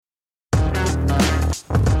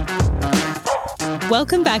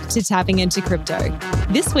Welcome back to Tapping Into Crypto.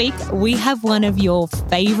 This week, we have one of your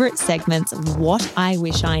favorite segments, What I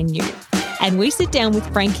Wish I Knew. And we sit down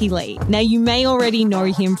with Frankie Lee. Now, you may already know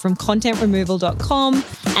him from contentremoval.com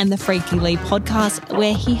and the Frankie Lee podcast,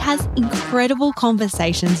 where he has incredible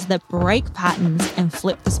conversations that break patterns and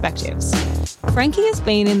flip perspectives. Frankie has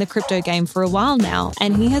been in the crypto game for a while now,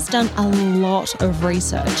 and he has done a lot of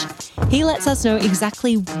research. He lets us know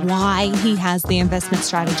exactly why he has the investment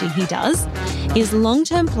strategy he does, his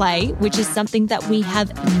long-term play, which is something that we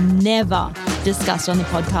have never discussed on the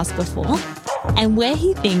podcast before, and where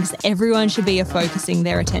he thinks everyone should be focusing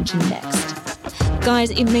their attention next.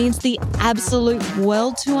 Guys, it means the absolute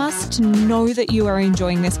world to us to know that you are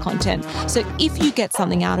enjoying this content. So if you get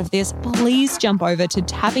something out of this, please jump over to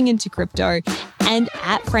Tapping Into Crypto and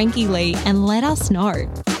at Frankie Lee and let us know.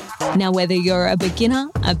 Now, whether you're a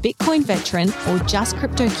beginner, a Bitcoin veteran, or just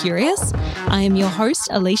crypto curious, I am your host,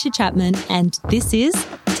 Alicia Chapman, and this is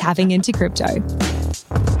Tapping Into Crypto.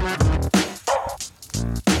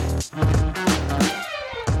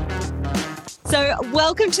 So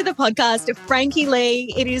welcome to the podcast, Frankie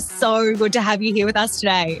Lee. It is so good to have you here with us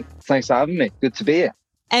today. Thanks for having me. Good to be here.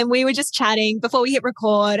 And we were just chatting before we hit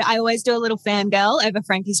record. I always do a little fangirl over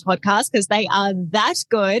Frankie's podcast because they are that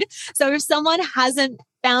good. So if someone hasn't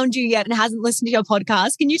found you yet and hasn't listened to your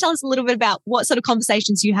podcast, can you tell us a little bit about what sort of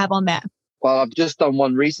conversations you have on there? Well, I've just done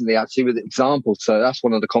one recently actually with examples. So that's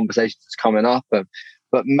one of the conversations that's coming up.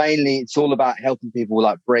 But mainly it's all about helping people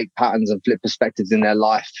like break patterns and flip perspectives in their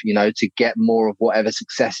life, you know, to get more of whatever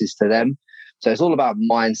success is to them. So it's all about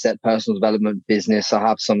mindset, personal development, business. I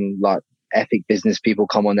have some like epic business people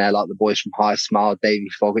come on there, like the boys from High Smile. Davey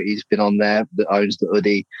Fogarty's been on there, that owns the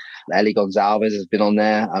Hoodie. Ellie Gonzalez has been on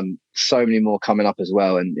there. So many more coming up as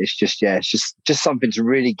well. And it's just something to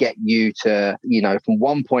really get you to, you know, from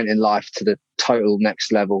one point in life to the total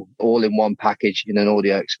next level, all in one package in an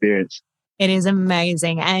audio experience. It is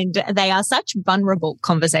amazing. And they are such vulnerable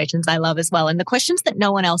conversations I love as well. And the questions that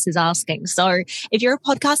no one else is asking. So if you're a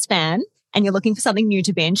podcast fan and you're looking for something new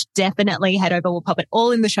to binge, definitely head over. We'll pop it all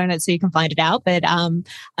in the show notes so you can find it out. But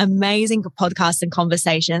amazing podcasts and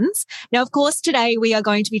conversations. Now, of course, today we are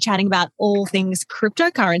going to be chatting about all things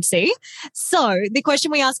cryptocurrency. So the question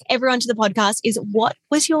we ask everyone to the podcast is, what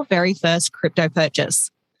was your very first crypto purchase?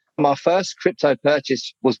 My first crypto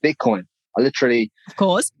purchase was Bitcoin. I literally, of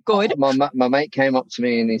course, good. My mate came up to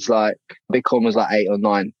me and he's like, Bitcoin was like $8,000 or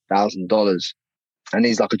 $9,000, and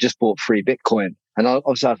he's like, I just bought free Bitcoin. And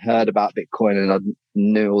obviously I'd heard about Bitcoin and I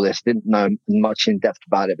knew all this, didn't know much in depth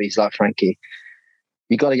about it. But he's like, Frankie,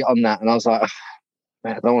 you got to get on that. And I was like,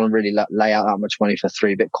 man, I don't want to really lay out that much money for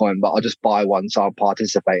 3 Bitcoin, but I'll just buy one so I'll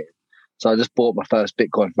participate. So I just bought my first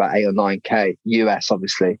Bitcoin for about 8 or 9K US,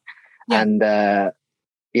 obviously. Yeah.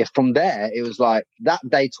 And from there, it was like that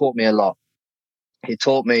day taught me a lot. It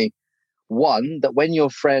taught me, one, that when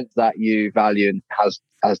your friend that you value and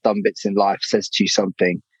has done bits in life says to you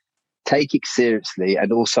something, take it seriously,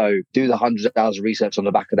 and also do the hundreds of hours of research on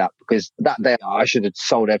the back of that. Because that day I should have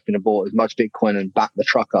sold everything and bought as much Bitcoin and backed the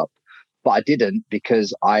truck up. But I didn't,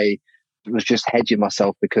 because I was just hedging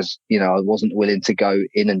myself because, you know, I wasn't willing to go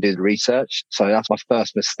in and do the research. So that's my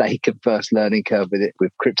first mistake and first learning curve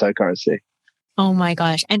with cryptocurrency. Oh my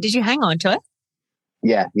gosh. And did you hang on to it?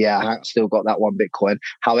 Yeah. I still got that one Bitcoin.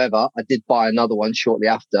 However, I did buy another one shortly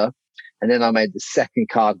after. And then I made the second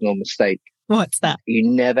cardinal mistake. What's that? You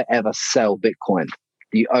never, ever sell Bitcoin.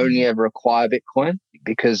 You only ever acquire Bitcoin,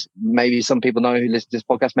 because maybe some people know who listen to this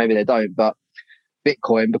podcast, maybe they don't. But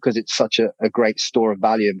Bitcoin, because it's such a great store of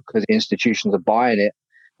value, and because institutions are buying it,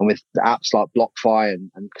 and with the apps like BlockFi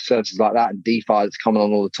and services like that and DeFi that's coming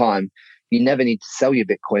on all the time, you never need to sell your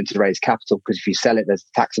Bitcoin to raise capital, because if you sell it, there's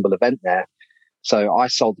a taxable event there. So I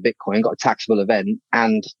sold the Bitcoin, got a taxable event,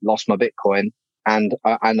 and lost my Bitcoin, and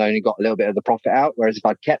only got a little bit of the profit out. Whereas if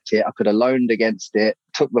I'd kept it, I could have loaned against it,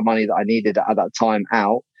 took the money that I needed at that time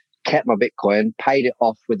out, kept my Bitcoin, paid it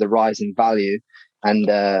off with the rise in value, and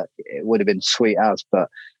it would have been sweet as. But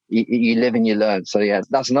you live and you learn. So yeah,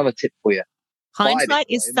 that's another tip for you. Hindsight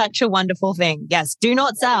is such a wonderful thing. Yes, do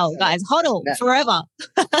not sell, guys. Hodl forever.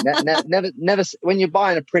 never. When you're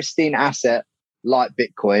buying a pristine asset like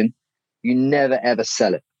Bitcoin, you never ever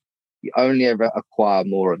sell it. You only ever acquire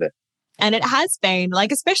more of it. And it has been,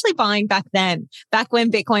 like, especially buying back then, back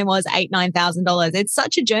when Bitcoin was $8,000, $9,000. It's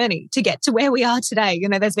such a journey to get to where we are today. You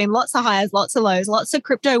know, there's been lots of highs, lots of lows, lots of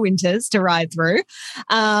crypto winters to ride through.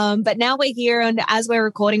 But now we're here, and as we're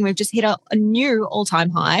recording, we've just hit a new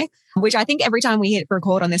all-time high, which I think every time we hit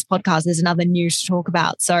record on this podcast, there's another news to talk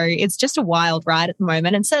about. So it's just a wild ride at the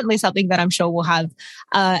moment, and certainly something that I'm sure will have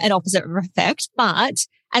an opposite effect. But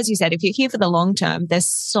as you said, if you're here for the long term, there's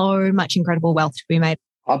so much incredible wealth to be made.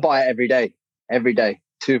 I buy it every day,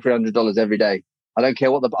 $200-$300 every day. I don't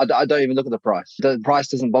care I don't even look at the price. The price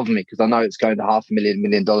doesn't bother me because I know it's going to $500,000, $1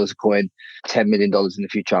 million a coin, $10 million in the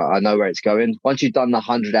future. I know where it's going. Once you've done the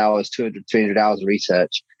 100 hours, 200, 300 hours of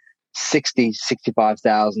research, 60,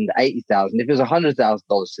 65,000, 80,000. If it was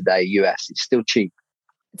 $100,000 today, US, it's still cheap.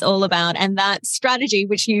 It's all about, and that strategy,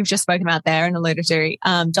 which you've just spoken about there and alluded to,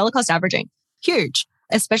 dollar cost averaging, huge,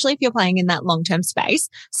 especially if you're playing in that long-term space.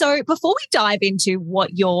 So before we dive into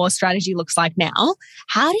what your strategy looks like now,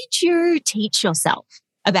 how did you teach yourself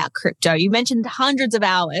about crypto? You mentioned hundreds of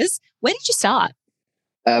hours. Where did you start?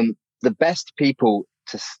 The best people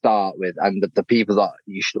to start with, and the people that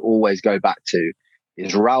you should always go back to,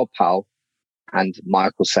 is Raoul Pal and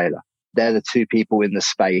Michael Saylor. They're the two people in the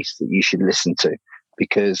space that you should listen to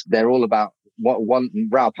because they're all about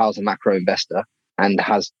Raoul Pal's a macro investor and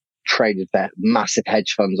has traded for massive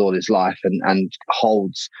hedge funds all his life and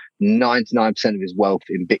holds 99% of his wealth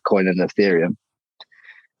in Bitcoin and Ethereum.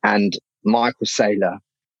 And Michael Saylor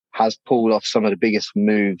has pulled off some of the biggest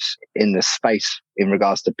moves in the space in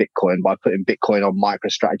regards to Bitcoin by putting Bitcoin on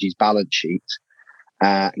MicroStrategy's balance sheet,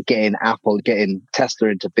 getting Apple, getting Tesla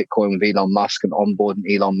into Bitcoin with Elon Musk and onboarding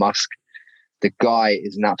Elon Musk. The guy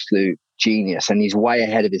is an absolute genius and he's way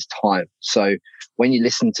ahead of his time. So when you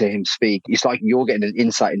listen to him speak, it's like you're getting an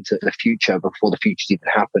insight into the future before the future's even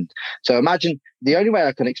happened. So imagine, the only way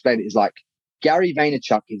I can explain it is like Gary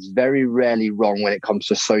Vaynerchuk is very rarely wrong when it comes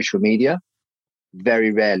to social media.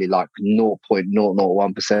 Very rarely, like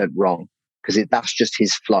 0.001% wrong, because that's just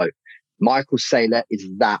his flow. Michael Saylor is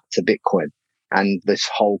that to Bitcoin and this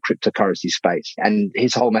whole cryptocurrency space and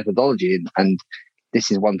his whole methodology. And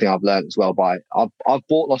this is one thing I've learned as well I've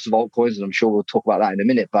bought lots of altcoins and I'm sure we'll talk about that in a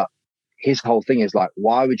minute, but his whole thing is like,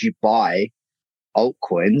 why would you buy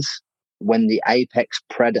altcoins when the apex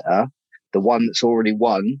predator, the one that's already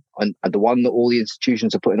won and the one that all the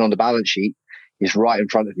institutions are putting on the balance sheet is right in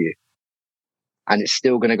front of you? And it's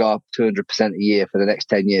still going to go up 200% a year for the next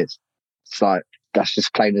 10 years. It's like, that's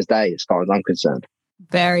just plain as day as far as I'm concerned.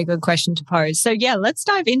 Very good question to pose. So yeah, let's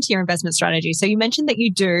dive into your investment strategy. So you mentioned that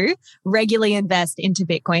you do regularly invest into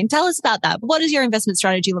Bitcoin. Tell us about that. What does your investment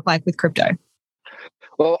strategy look like with crypto?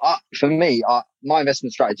 Well, for me, my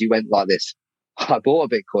investment strategy went like this. I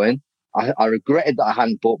bought a Bitcoin. I regretted that I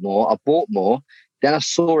hadn't bought more. I bought more. Then I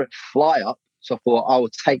saw it fly up. So I thought I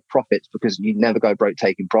would take profits because you never go broke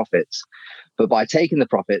taking profits. But by taking the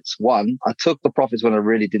profits, one, I took the profits when I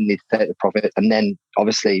really didn't need to take the profit. And then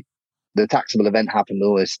obviously the taxable event happened and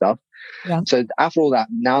all this stuff. Yeah. So after all that,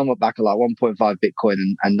 now I'm back at like 1.5 Bitcoin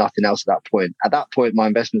and nothing else at that point. At that point, my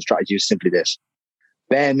investment strategy was simply this.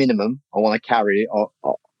 Bare minimum, I want to carry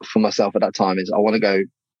for myself at that time is I want to go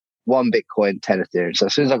 1 Bitcoin, 10 Ethereum. So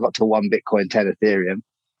as soon as I got to 1 Bitcoin, 10 Ethereum,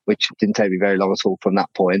 which didn't take me very long at all from that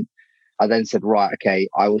point, I then said, right, okay,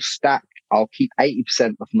 I'll keep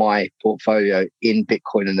 80% of my portfolio in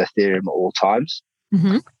Bitcoin and Ethereum at all times.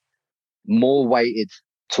 Mm-hmm. More weighted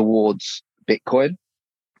towards Bitcoin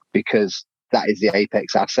because that is the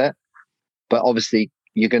apex asset. But obviously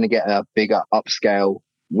you're going to get a bigger upscale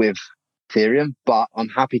with Ethereum, but I'm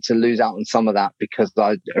happy to lose out on some of that because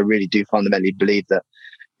I really do fundamentally believe that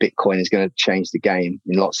Bitcoin is going to change the game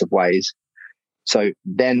in lots of ways. So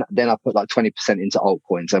then I put like 20% into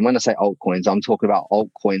altcoins. And when I say altcoins, I'm talking about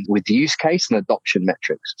altcoins with use case and adoption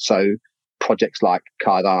metrics. So projects like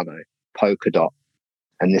Cardano, Polkadot,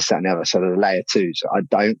 and this, that, and the other. So the layer 2s.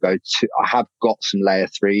 I have got some layer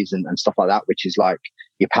 3s and stuff like that, which is like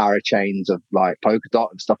your parachains of like Polkadot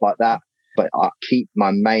and stuff like that. But I keep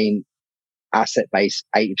my main asset base,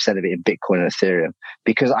 80% of it in Bitcoin and Ethereum.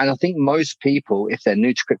 And I think most people, if they're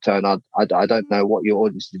new to crypto, and I don't know what your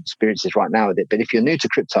audience's experience is right now with it, but if you're new to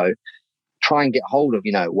crypto, try and get hold of,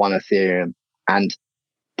 1 Ethereum and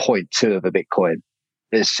 0.2 of a Bitcoin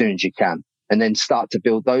as soon as you can. And then start to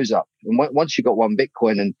build those up. And once you've got 1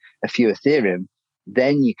 Bitcoin and a few Ethereum,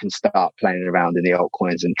 then you can start playing around in the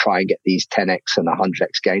altcoins and try and get these 10x and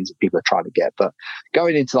 100x gains that people are trying to get. But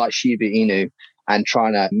going into like Shiba Inu and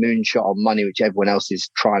trying to moonshot on money, which everyone else is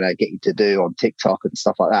trying to get you to do on TikTok and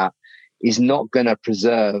stuff like that, is not going to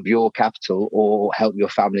preserve your capital or help your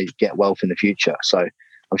family get wealth in the future. So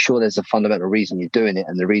I'm sure there's a fundamental reason you're doing it,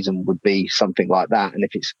 and the reason would be something like that. And if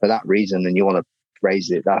it's for that reason and you want to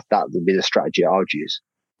raise it, that would be the strategy I would use.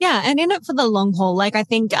 Yeah, and in it for the long haul, like I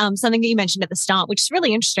think something that you mentioned at the start, which is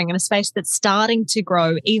really interesting in a space that's starting to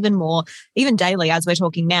grow even more, even daily as we're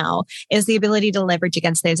talking now, is the ability to leverage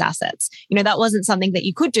against those assets. That wasn't something that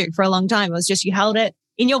you could do for a long time. It was just you held it,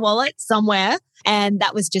 in your wallet somewhere. And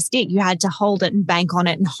that was just it. You had to hold it and bank on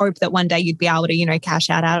it and hope that one day you'd be able to, cash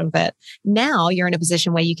out of it. Now you're in a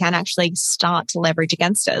position where you can actually start to leverage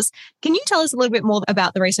against us. Can you tell us a little bit more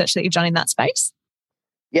about the research that you've done in that space?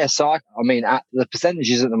 Yeah, so I mean, the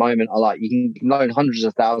percentages at the moment are like you can loan hundreds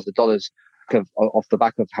of thousands of dollars off the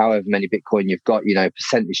back of however many Bitcoin you've got.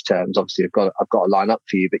 Percentage terms. Obviously, I've got to line up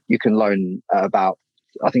for you, but you can loan about,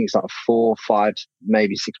 I think it's like 4, 5,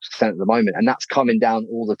 maybe 6% at the moment, and that's coming down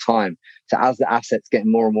all the time. So as the assets get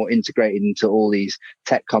more and more integrated into all these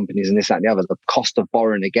tech companies and this, that, and the other, the cost of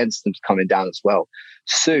borrowing against them is coming down as well.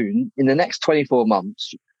 Soon, in the next 24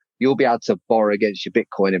 months. You'll be able to borrow against your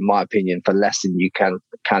Bitcoin, in my opinion, for less than you can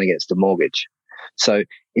against a mortgage. So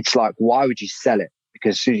it's like, why would you sell it?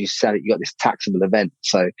 Because as soon as you sell it, you got this taxable event.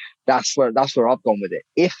 So that's where I've gone with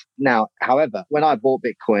it. However, when I bought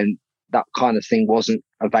Bitcoin, that kind of thing wasn't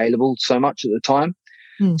available so much at the time.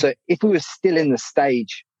 So if we were still in the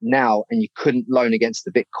stage now and you couldn't loan against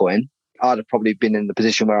the Bitcoin, I'd have probably been in the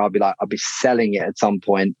position where I'd be selling it at some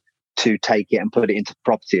point to take it and put it into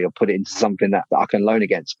property or put it into something that I can loan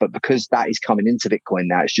against. But because that is coming into Bitcoin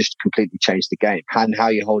now, it's just completely changed the game. And how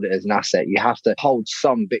you hold it as an asset, you have to hold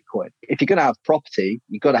some Bitcoin. If you're going to have property,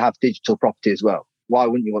 you've got to have digital property as well. Why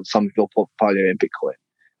wouldn't you want some of your portfolio in Bitcoin?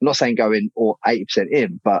 I'm not saying go in or 80%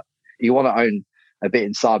 in, but you want to own a bit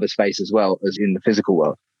in cyberspace as well as in the physical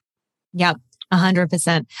world. Yeah. 100%.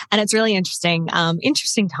 And it's really interesting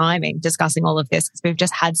timing discussing all of this, because we've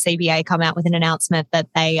just had CBA come out with an announcement that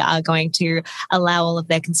they are going to allow all of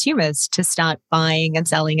their consumers to start buying and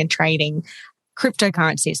selling and trading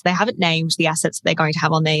cryptocurrencies. They haven't named the assets that they're going to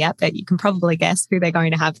have on there yet, but you can probably guess who they're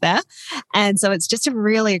going to have there. And so it's just a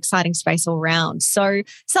really exciting space all around. So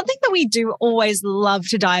something that we do always love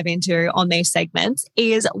to dive into on these segments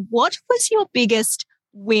is, what was your biggest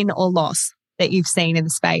win or loss that you've seen in the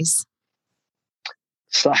space?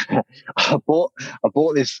 So I bought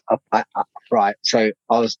this. Right. So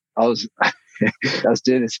I was I was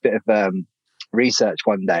doing this bit of research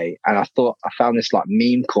one day, and I found this like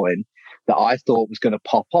meme coin that I thought was going to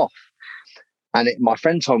pop off. And my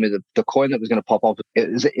friend told me that the coin that was going to pop off,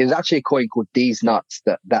 it was actually a coin called D's Nuts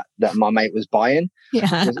that my mate was buying.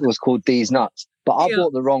 Yeah. It was called D's Nuts, but I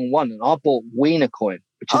bought the wrong one, and I bought Wiener coin,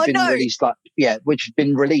 which has been released which has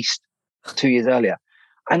been released 2 years earlier.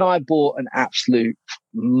 And I bought an absolute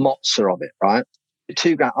monster of it, right?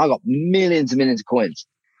 $2,000. I got millions and millions of coins.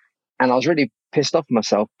 And I was really pissed off with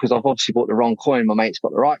myself because I've obviously bought the wrong coin. My mate's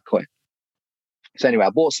got the right coin. So anyway,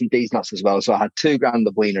 I bought some D's Nuts as well. So I had $2,000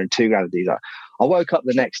 of Wiener and $2,000 of D's Nuts. I woke up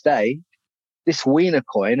the next day, this Wiener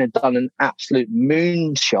coin had done an absolute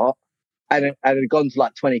moonshot and it had gone to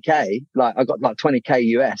like 20K. Like I got like 20K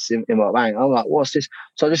US in my bank. I'm like, what's this?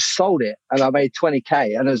 So I just sold it and I made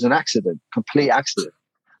 20K, and it was an accident, complete accident.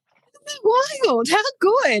 Wild. How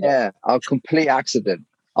good. Yeah, a complete accident.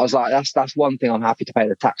 I was like, that's one thing I'm happy to pay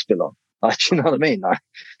the tax bill on. Like, you know what I mean? Like,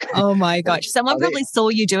 oh my gosh. Someone probably saw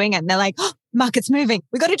you doing it and they're like, oh, market's moving.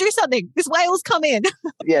 We got to do something. This whale's come in.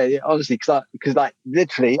 yeah, honestly, because like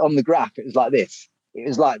literally on the graph, it was like this. It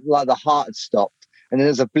was like the heart had stopped. And then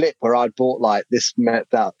there's a blip where I'd bought like this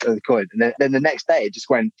that coin. And then the next day it just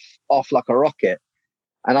went off like a rocket.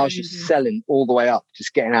 And I was just selling all the way up,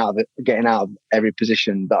 just getting out of every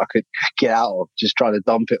position that I could get out of, just trying to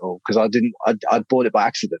dump it all because I'd bought it by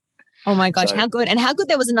accident. Oh my gosh, how good. And how good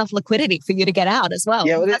there was enough liquidity for you to get out as well.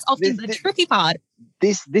 Yeah, well, that's often the tricky part.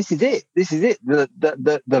 This is it.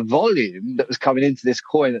 The volume that was coming into this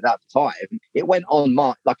coin at that time, it went on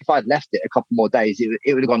like if I'd left it a couple more days,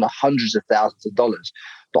 it would have gone to hundreds of thousands of dollars.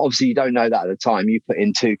 But obviously you don't know that at the time. You put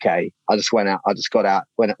in 2K. I just got out.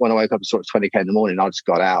 When I woke up and saw it 20K in the morning, I just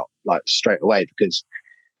got out like straight away because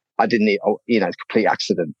I didn't need, it's a complete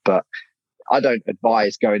accident. But I don't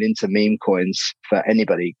advise going into meme coins for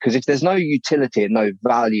anybody because if there's no utility and no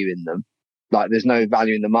value in them, like there's no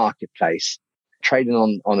value in the marketplace, trading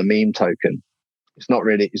on a meme token, it's not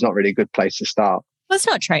really a good place to start. Well, it's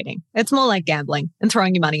not trading. It's more like gambling and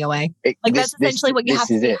throwing your money away. That's essentially what you have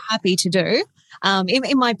to be happy to do.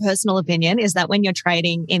 In my personal opinion, is that when you're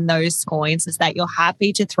trading in those coins, is that you're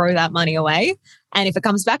happy to throw that money away. And if it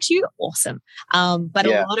comes back to you, awesome. But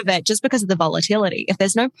a lot of it, just because of the volatility, if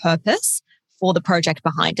there's no purpose for the project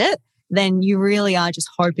behind it, then you really are just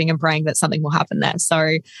hoping and praying that something will happen there.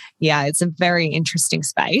 So yeah, it's a very interesting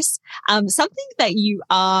space. Something that you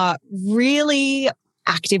are really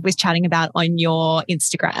active with chatting about on your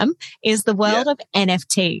Instagram is the world of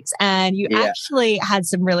NFTs. And you actually had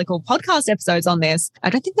some really cool podcast episodes on this. I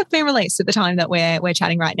don't think they've been released at the time that we're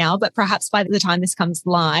chatting right now, but perhaps by the time this comes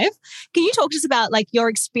live, can you talk to us about like your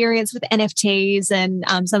experience with NFTs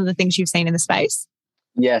and some of the things you've seen in the space?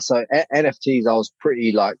 Yeah. So NFTs, I was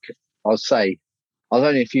pretty like, I'll say, I was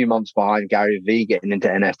only a few months behind Gary Vee getting into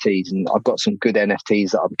NFTs, and I've got some good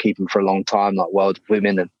NFTs that I'm keeping for a long time, like World of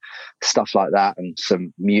Women and stuff like that, and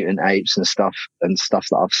some mutant apes and stuff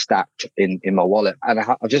that I've stacked in my wallet. And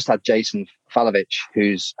I've just had Jason Falovich,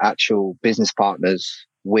 who's actual business partners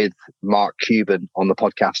with Mark Cuban on the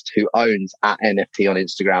podcast, who owns at NFT on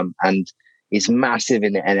Instagram and is massive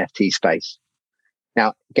in the NFT space.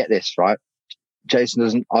 Now, get this, right? Jason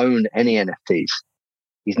doesn't own any NFTs.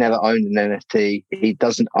 He's never owned an NFT. He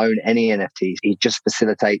doesn't own any NFTs. He just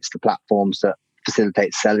facilitates the platforms that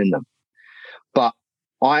facilitate selling them. But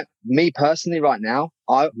me personally right now,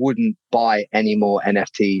 I wouldn't buy any more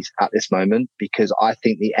NFTs at this moment, because I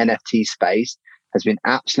think the NFT space has been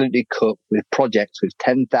absolutely cooked with projects with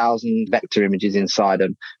 10,000 vector images inside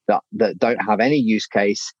them that don't have any use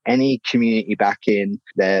case, any community backing.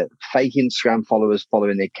 They're fake Instagram followers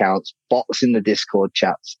following the accounts, bots in the Discord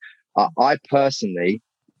chats. I personally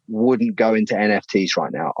wouldn't go into NFTs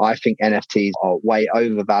right now. I think NFTs are way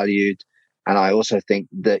overvalued. And I also think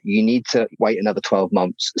that you need to wait another 12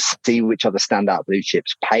 months, see which other standout blue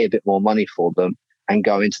chips, pay a bit more money for them, and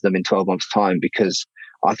go into them in 12 months' time, because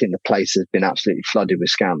I think the place has been absolutely flooded with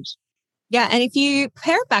scams. Yeah. And if you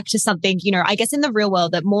pair it back to something, I guess in the real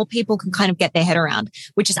world that more people can kind of get their head around,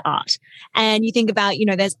 which is art. And you think about,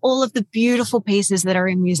 there's all of the beautiful pieces that are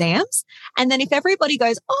in museums. And then if everybody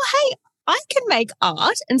goes, oh, hey, I can make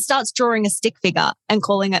art, and starts drawing a stick figure and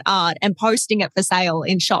calling it art and posting it for sale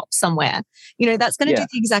in shops somewhere, that's going to do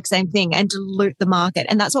the exact same thing and dilute the market.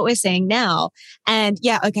 And that's what we're seeing now. And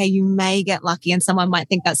yeah, okay, you may get lucky and someone might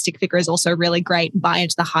think that stick figure is also really great and buy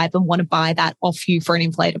into the hype and want to buy that off you for an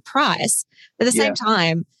inflated price. But at the same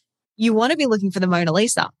time, you want to be looking for the Mona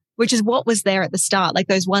Lisa, which is what was there at the start, like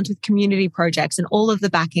those ones with community projects and all of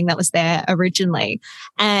the backing that was there originally.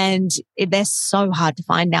 And they're so hard to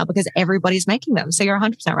find now because everybody's making them. So you're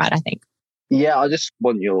 100% right, I think. Yeah, I just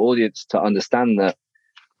want your audience to understand that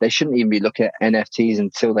they shouldn't even be looking at NFTs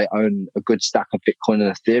until they own a good stack of Bitcoin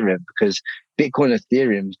and Ethereum, because Bitcoin and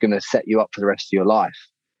Ethereum is going to set you up for the rest of your life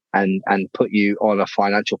and put you on a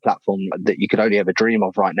financial platform that you could only ever dream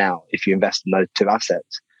of right now if you invest in those two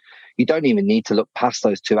assets. You don't even need to look past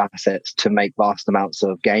those two assets to make vast amounts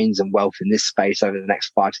of gains and wealth in this space over the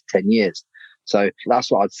next 5 to 10 years. So that's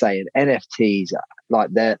what I'd say. And NFTs,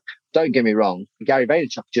 don't get me wrong, Gary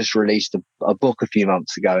Vaynerchuk just released a book a few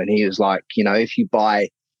months ago, and he was like, if you buy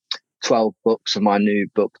 12 books of my new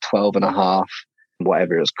book, 12 and a half,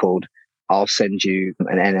 whatever it was called, I'll send you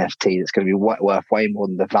an NFT that's going to be worth way more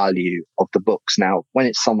than the value of the books. Now, when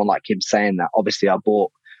it's someone like him saying that, obviously I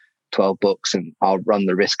bought 12 books and I'll run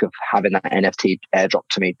the risk of having that NFT airdrop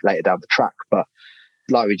to me later down the track. But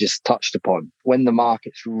like we just touched upon, when the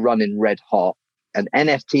market's running red hot, and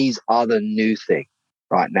NFTs are the new thing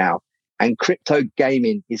right now, and crypto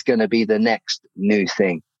gaming is going to be the next new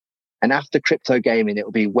thing. And after crypto gaming, it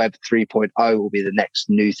will be Web 3.0 will be the next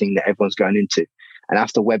new thing that everyone's going into. And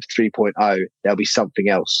after Web 3.0, there'll be something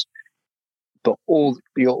else. But all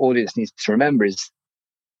your audience needs to remember is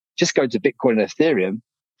just go to Bitcoin and Ethereum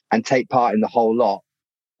and take part in the whole lot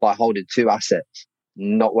by holding two assets,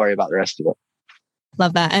 not worry about the rest of it.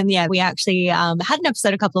 Love that. And yeah, we actually had an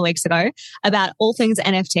episode a couple of weeks ago about all things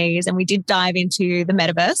NFTs, and we did dive into the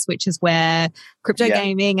metaverse, which is where crypto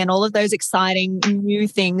gaming and all of those exciting new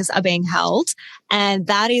things are being held. And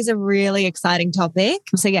that is a really exciting topic.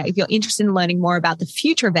 So yeah, if you're interested in learning more about the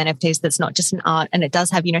future of NFTs, that's not just an art and it does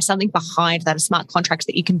have, something behind that, a smart contract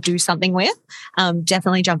that you can do something with,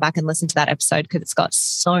 definitely jump back and listen to that episode because it's got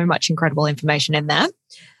so much incredible information in there.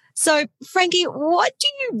 So Frankie, what do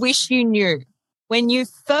you wish you knew when you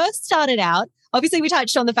first started out? Obviously, we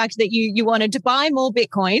touched on the fact that you wanted to buy more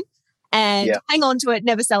Bitcoin and hang on to it,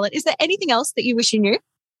 never sell it. Is there anything else that you wish you knew?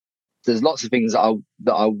 There's lots of things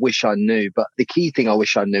that I wish I knew, but the key thing I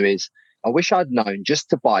wish I knew is I wish I'd known just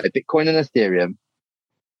to buy Bitcoin and Ethereum,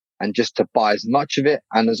 and just to buy as much of it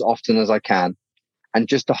and as often as I can, and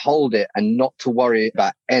just to hold it and not to worry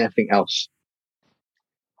about anything else.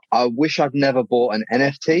 I wish I'd never bought an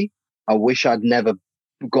NFT. I wish I'd never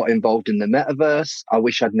got involved in the metaverse. I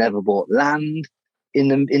wish I'd never bought land in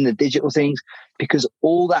the digital things, because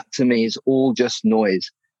all that to me is all just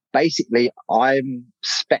noise. Basically, I'm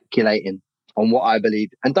speculating on what I believe.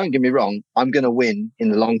 And don't get me wrong, I'm going to win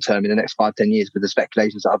in the long term in the next 5-10 years with the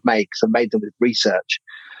speculations that I've made, because I've made them with research.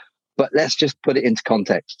 But let's just put it into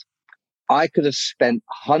context. I could have spent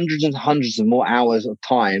hundreds and hundreds of more hours of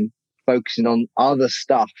time focusing on other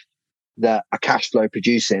stuff that are cash flow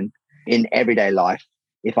producing in everyday life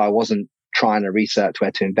if I wasn't trying to research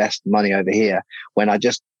where to invest money over here.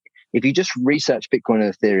 If you just research Bitcoin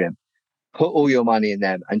and Ethereum, put all your money in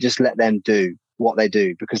them and just let them do what they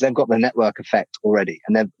do, because they've got the network effect already,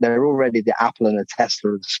 and they're already the Apple and the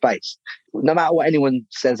Tesla of the space. No matter what anyone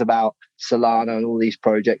says about Solana and all these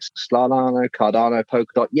projects, Solana, Cardano,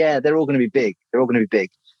 Polkadot, yeah, they're all going to be big. They're all going to be big.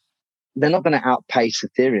 They're not going to outpace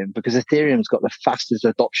Ethereum, because Ethereum's got the fastest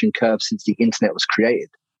adoption curve since the internet was created.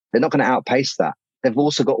 They're not going to outpace that. They've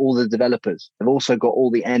also got all the developers. They've also got all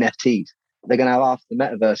the NFTs. They're going to have half the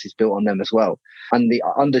metaverses built on them as well. And the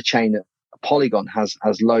underchain Polygon has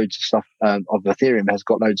loads of stuff of Ethereum, has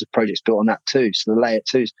got loads of projects built on that too. So the layer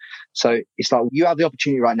twos. So it's like you have the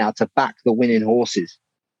opportunity right now to back the winning horses.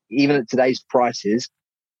 Even at today's prices,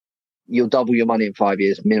 you'll double your money in 5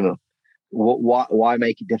 years minimum. Why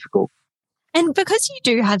make it difficult? And because you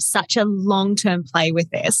do have such a long-term play with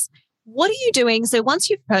this, what are you doing? So once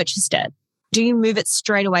you've purchased it, do you move it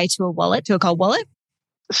straight away to a wallet, to a cold wallet?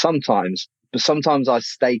 Sometimes. But sometimes I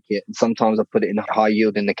stake it, and sometimes I put it in a high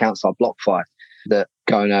yielding accounts like BlockFi that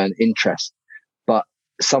go and earn interest. But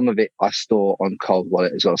some of it I store on cold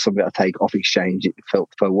wallet as well. Some of it I take off exchange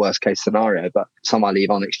for worst case scenario, but some I leave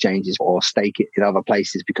on exchanges or stake it in other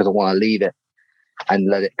places because I want to leave it and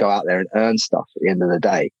let it go out there and earn stuff at the end of the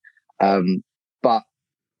day. But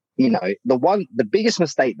the biggest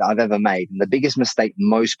mistake that I've ever made, and the biggest mistake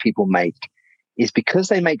most people make, is because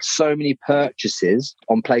they make so many purchases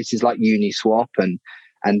on places like Uniswap and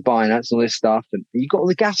Binance and all this stuff, and you've got all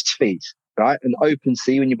the gas fees, right? And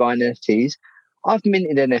OpenSea when you buy NFTs. I've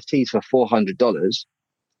minted NFTs for $400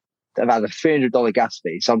 that have had a $300 gas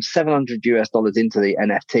fee. So I'm $700 into the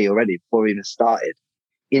NFT already before we even started,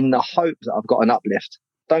 in the hope that I've got an uplift.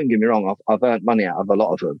 Don't get me wrong, I've earned money out of a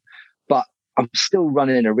lot of them, but I'm still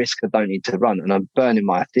running a risk I don't need to run, and I'm burning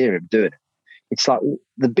my Ethereum doing it. It's like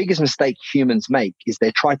the biggest mistake humans make is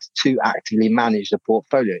they try to too actively manage the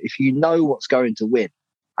portfolio. If you know what's going to win,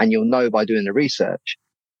 and you'll know by doing the research,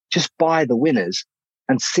 just buy the winners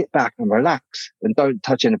and sit back and relax and don't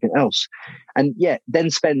touch anything else. And then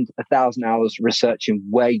spend 1,000 hours researching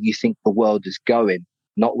where you think the world is going,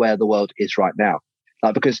 not where the world is right now.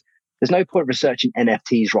 Because there's no point researching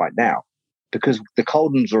NFTs right now, because the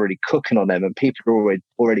cold one's already cooking on them and people are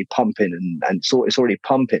already pumping and so it's already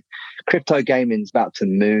pumping. Crypto gaming's about to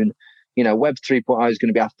moon. Web 3.0 is going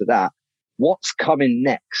to be after that. What's coming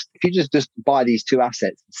next? If you just buy these two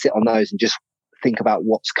assets and sit on those and just think about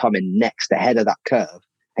what's coming next ahead of that curve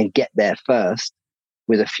and get there first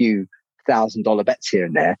with a few $1,000 bets here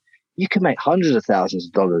and there, you can make hundreds of thousands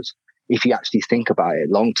of dollars if you actually think about it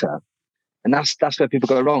long term. And that's where people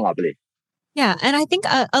go wrong, I believe. Yeah. And I think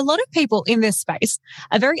a lot of people in this space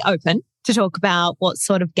are very open to talk about what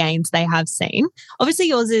sort of gains they have seen. Obviously,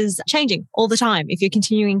 yours is changing all the time if you're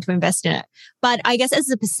continuing to invest in it. But I guess as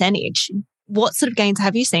a percentage, what sort of gains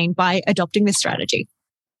have you seen by adopting this strategy?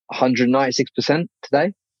 196%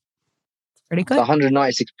 today. Pretty good. So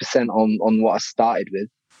 196% on what I started with,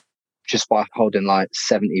 just by holding like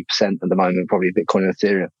 70% at the moment, probably Bitcoin and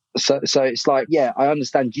Ethereum. So it's like, I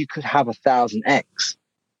understand you could have 1,000x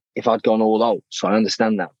if I'd gone all alt. So I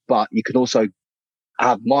understand that. But you can also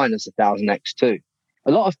have minus 1,000x too.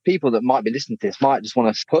 A lot of people that might be listening to this might just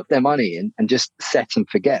want to put their money in and just set and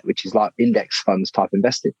forget, which is like index funds type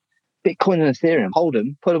investing. Bitcoin and Ethereum, hold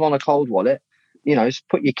them, put them on a cold wallet, just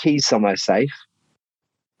put your keys somewhere safe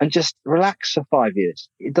and just relax for 5 years.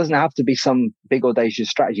 It doesn't have to be some big audacious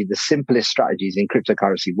strategy. The simplest strategies in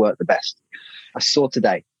cryptocurrency work the best. I saw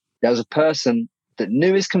today, there was a person that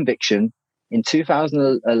knew his conviction. In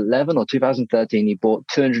 2011 or 2013, he bought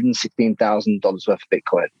 $216,000 worth of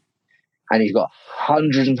Bitcoin. And he's got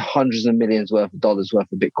hundreds and hundreds of millions worth of dollars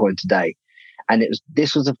worth of Bitcoin today. And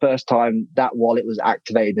this was the first time that wallet was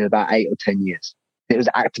activated in about 8 or 10 years. It was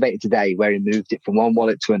activated today, where he moved it from one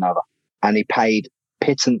wallet to another. And he paid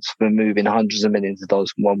pittance for moving hundreds of millions of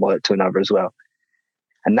dollars from one wallet to another as well.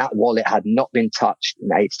 And that wallet had not been touched in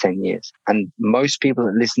 8 to 10 years. And most people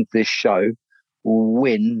that listen to this show will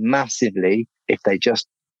win massively if they just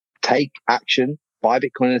take action, buy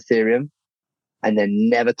Bitcoin and Ethereum, and then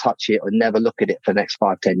never touch it or never look at it for the next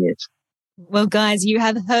 5-10 years. Well, guys, you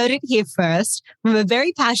have heard it here first from a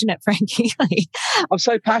very passionate Frankie Lee. I'm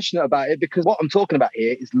so passionate about it because what I'm talking about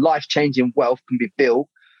here is life-changing wealth can be built.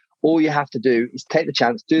 All you have to do is take the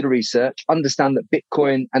chance, do the research, understand that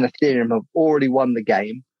Bitcoin and Ethereum have already won the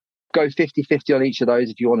game. Go 50-50 on each of those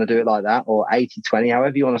if you want to do it like that, or 80-20,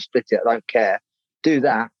 however you want to split it, I don't care. Do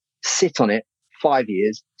that, sit on it 5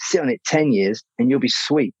 years, sit on it 10 years, and you'll be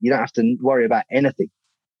sweet. You don't have to worry about anything.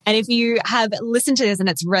 And if you have listened to this and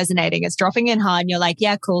it's resonating, it's dropping in hard and you're like,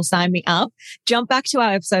 yeah, cool, sign me up, jump back to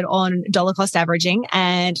our episode on dollar cost averaging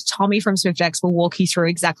and Tommy from SwiftX will walk you through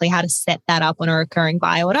exactly how to set that up on a recurring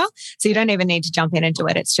buy order. So you don't even need to jump in and do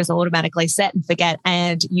it. It's just automatically set and forget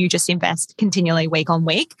and you just invest continually week on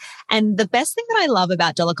week. And the best thing that I love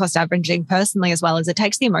about dollar cost averaging personally as well is it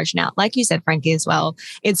takes the emotion out. Like you said, Frankie, as well.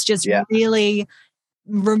 It's just really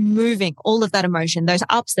removing all of that emotion, those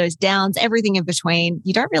ups, those downs, everything in between.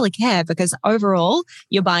 You don't really care because overall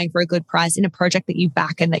you're buying for a good price in a project that you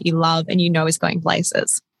back and that you love and you know is going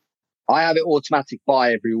places. I have it automatic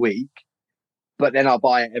buy every week, but then I'll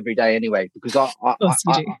buy it every day anyway because I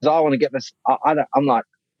want to get this. I'm like,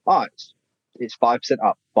 oh, it's 5%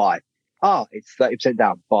 up, buy. Oh, it's 30%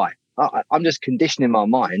 down, buy. I'm just conditioning my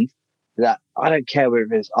mind that I don't care whether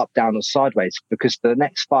it's up, down or sideways because for the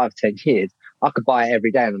next 5-10 years, I could buy it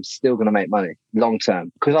every day and I'm still going to make money long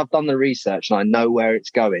term because I've done the research and I know where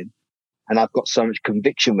it's going and I've got so much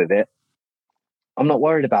conviction with it. I'm not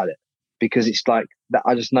worried about it because it's like that.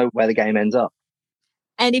 I just know where the game ends up.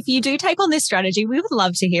 And if you do take on this strategy, we would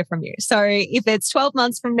love to hear from you. So if it's 12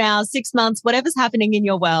 months from now, 6 months, whatever's happening in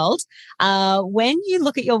your world, when you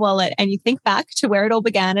look at your wallet and you think back to where it all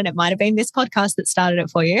began, and it might have been this podcast that started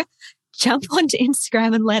it for you, jump onto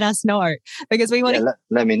Instagram and let us know because we want to.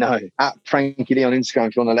 Let me know at Frankie Lee on Instagram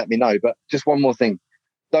if you want to let me know. But just one more thing.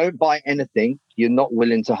 Don't buy anything you're not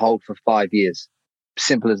willing to hold for 5 years.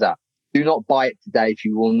 Simple as that. Do not buy it today if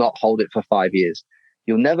you will not hold it for 5 years.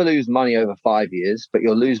 You'll never lose money over 5 years, but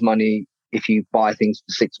you'll lose money if you buy things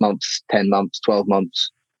for 6 months, 10 months, 12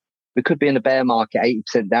 months. We could be in a bear market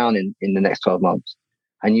 80% down in the next 12 months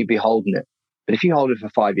and you'd be holding it. But if you hold it for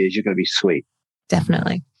 5 years, you're going to be sweet.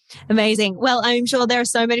 Definitely. Amazing. Well, I'm sure there are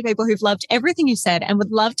so many people who've loved everything you said and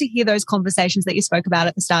would love to hear those conversations that you spoke about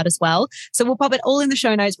at the start as well. So we'll pop it all in the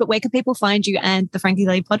show notes, but where can people find you and the Frankie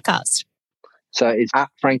Lee podcast? So it's at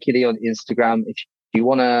Frankie Lee on Instagram. If you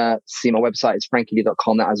want to see my website, it's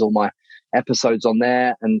frankielee.com. That has all my episodes on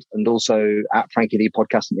there and also at Frankie Lee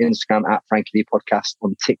podcast on Instagram, at Frankie Lee podcast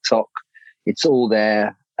on TikTok. It's all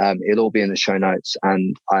there. It'll all be in the show notes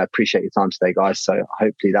and I appreciate your time today, guys. So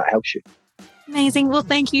hopefully that helps you. Amazing. Well,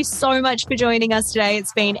 thank you so much for joining us today.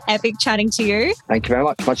 It's been epic chatting to you. Thank you very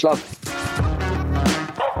much. Much love.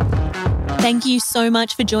 Thank you so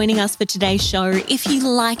much for joining us for today's show. If you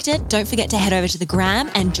liked it, don't forget to head over to the gram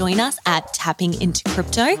and join us at Tapping Into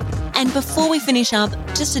Crypto. And before we finish up,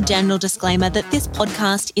 just a general disclaimer that this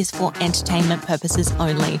podcast is for entertainment purposes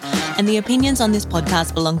only. And the opinions on this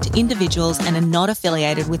podcast belong to individuals and are not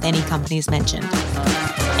affiliated with any companies mentioned.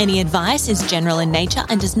 Any advice is general in nature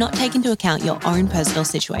and does not take into account your own personal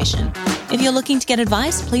situation. If you're looking to get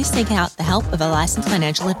advice, please seek out the help of a licensed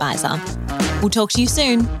financial advisor. We'll talk to you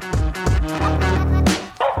soon.